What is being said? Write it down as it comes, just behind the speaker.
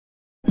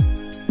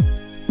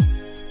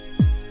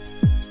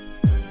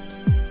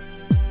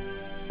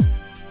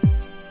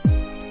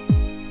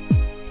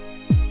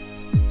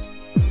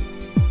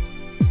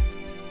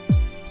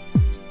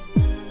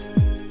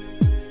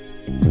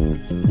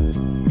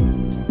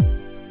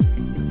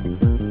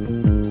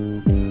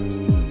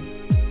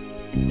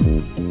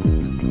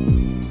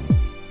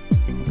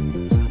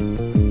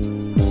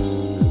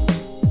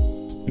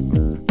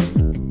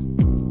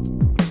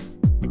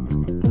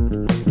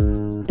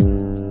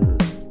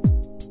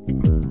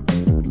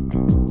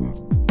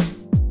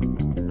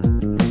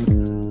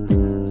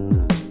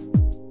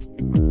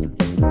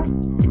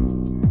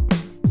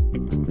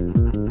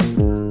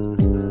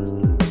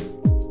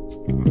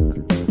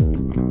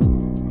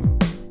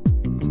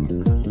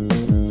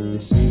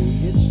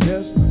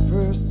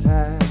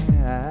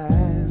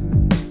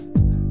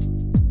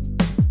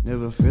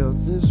Never felt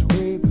this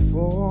way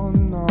before,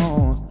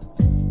 no.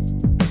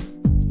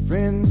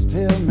 Friends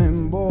tell me,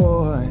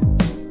 boy,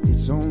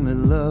 it's only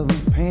love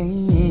and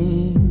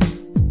pain.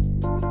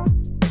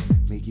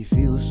 Make you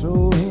feel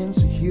so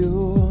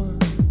insecure.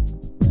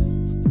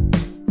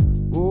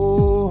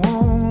 Oh,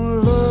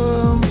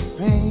 love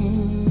and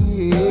pains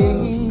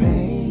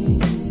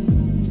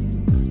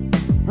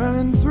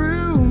running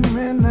through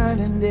me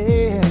night and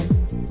day.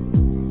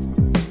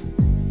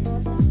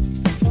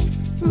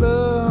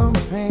 Love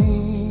and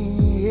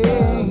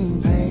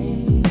pains.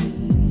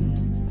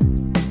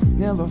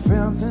 Never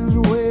felt this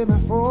way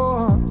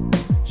before.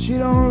 She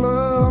don't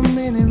love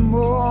me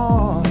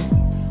anymore.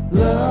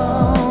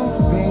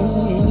 Love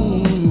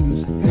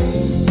pains.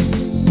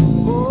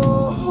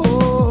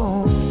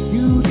 Oh,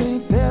 you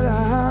think that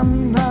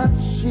I'm not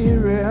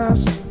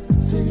serious?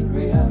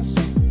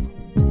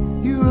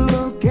 You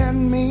look at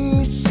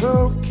me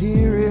so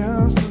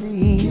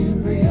curiously.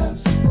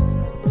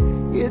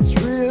 It's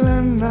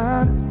really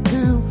not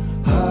too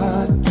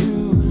hard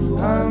to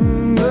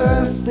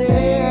understand.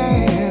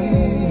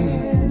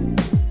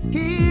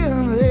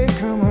 Here they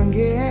come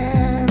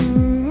again.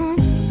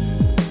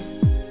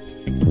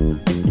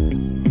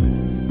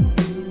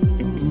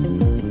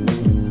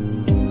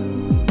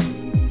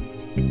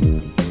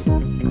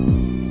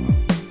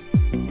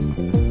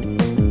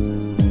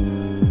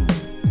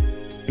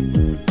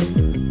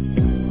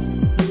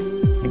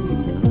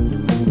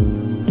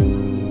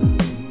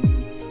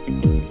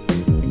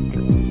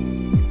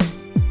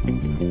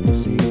 You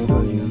see,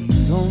 what you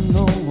don't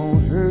know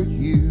won't hurt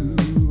you.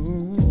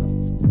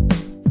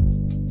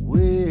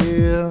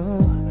 Well,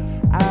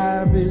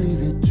 I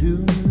believe it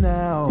too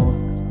now.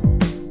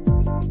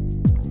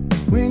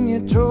 When you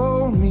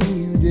told me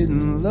you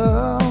didn't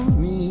love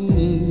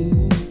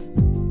me,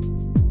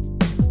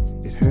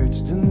 it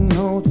hurts to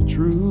know the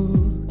truth.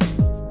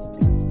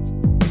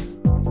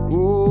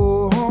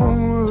 Oh,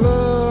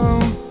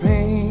 love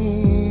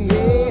pains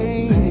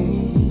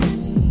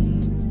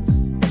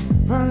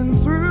running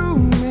through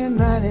me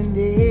night and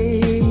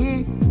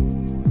day.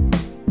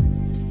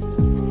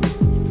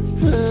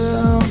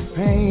 Love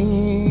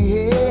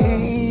pains,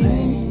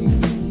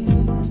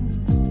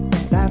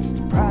 that's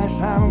the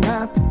price I've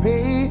got to pay.